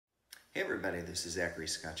Hey everybody, this is Zachary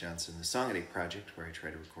Scot, the Song a Day Project, where I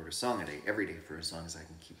try to record a song a day every day for as long as I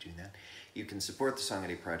can keep doing that. You can support the Song a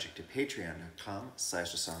Day Project at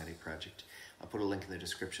patreon.com/thesongadayproject. I'll put a link in the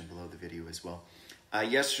description below the video as well.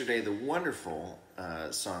 Yesterday, the wonderful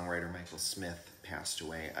songwriter Michael Smith passed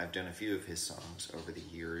away. I've done a few of his songs over the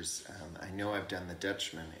years. I know I've done The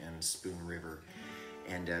Dutchman and Spoon River,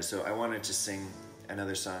 and so I wanted to sing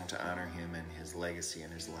another song to honor him and his legacy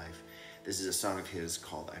and his life. This is a song of his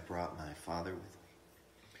called I Brought My Father With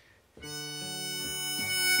Me.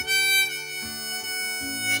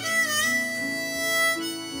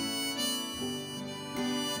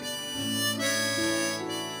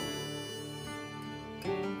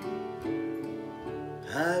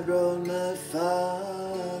 I brought my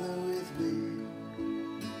father with me.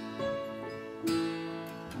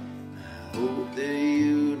 I hope that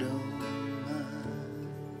you don't mind.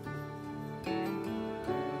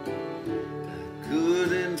 I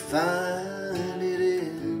couldn't find it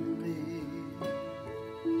in me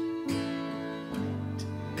to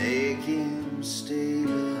make him stay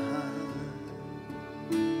behind.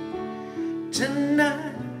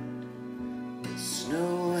 Tonight the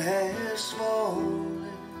snow has fallen.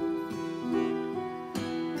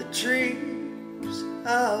 The trees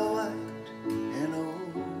are white and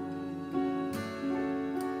old.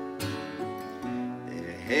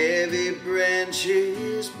 Their heavy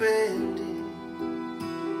branches bending.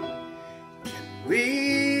 Can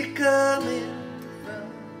we come in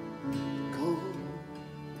from the cold?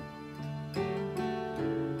 I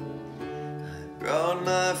brought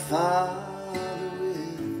my father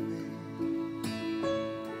with me.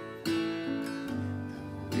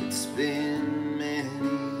 Though it's been many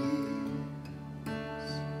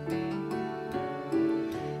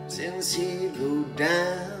since he go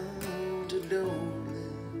down to Dolan's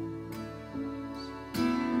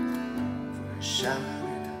for a shot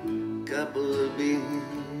and a couple of beers.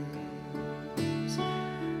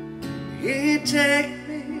 He'd take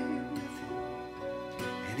me with him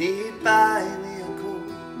and he'd buy me a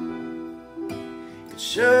coat. It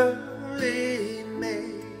surely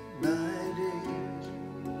made my day.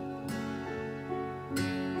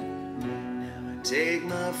 Now I take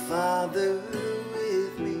my father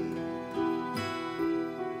with me.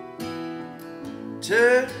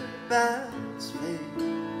 Turbines fade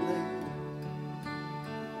away.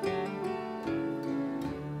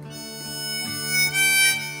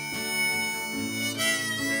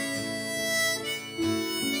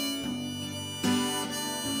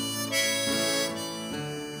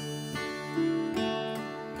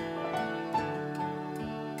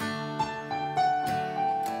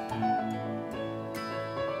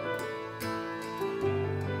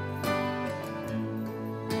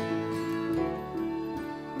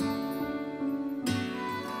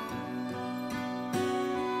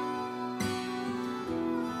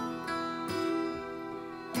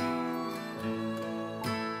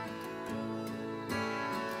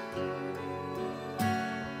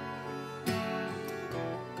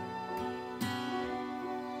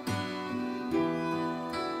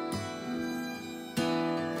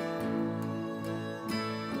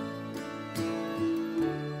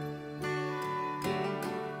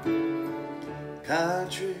 Car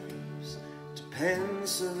trips to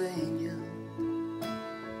Pennsylvania,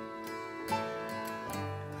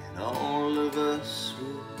 and all of us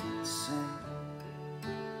would sing.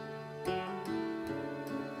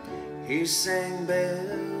 He sang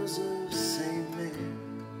bells of St.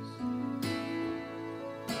 Mary's, and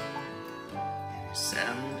he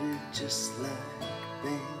sounded just like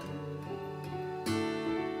Ben.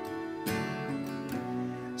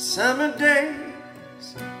 Summer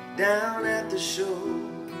days down at the shore,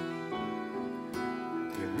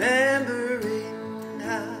 remembering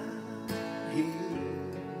how he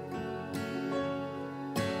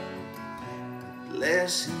could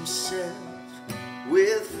bless himself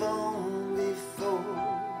with foam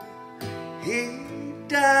before he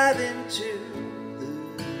dive into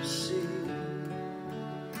the sea.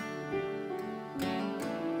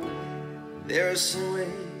 There are some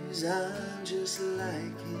ways I'm just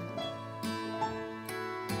like him.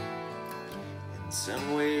 In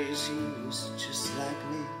some ways he's just like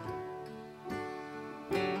me.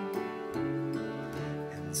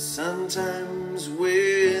 And sometimes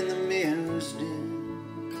when the mirror's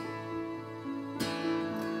dim,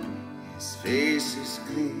 his face is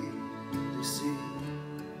clear to see.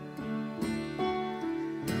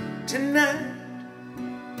 Tonight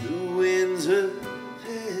the winds of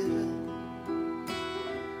heaven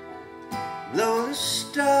blow the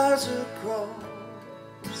stars across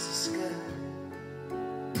the sky.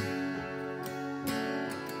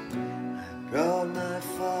 Brought my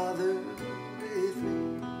father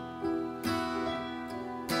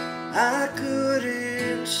I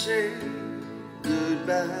couldn't say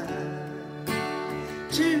goodbye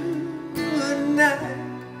to a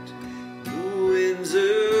night the winds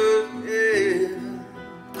of heaven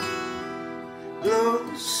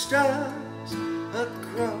blow stars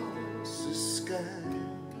across the sky.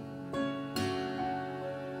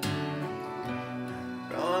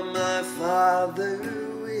 Brought my father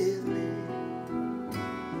with me,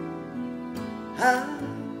 I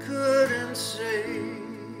couldn't say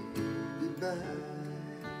goodbye.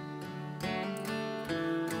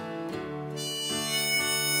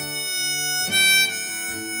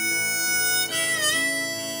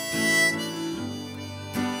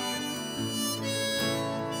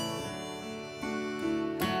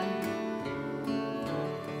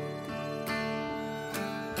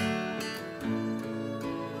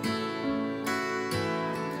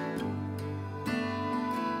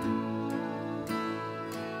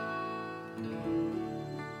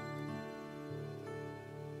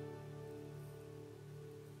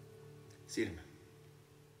 See you tomorrow.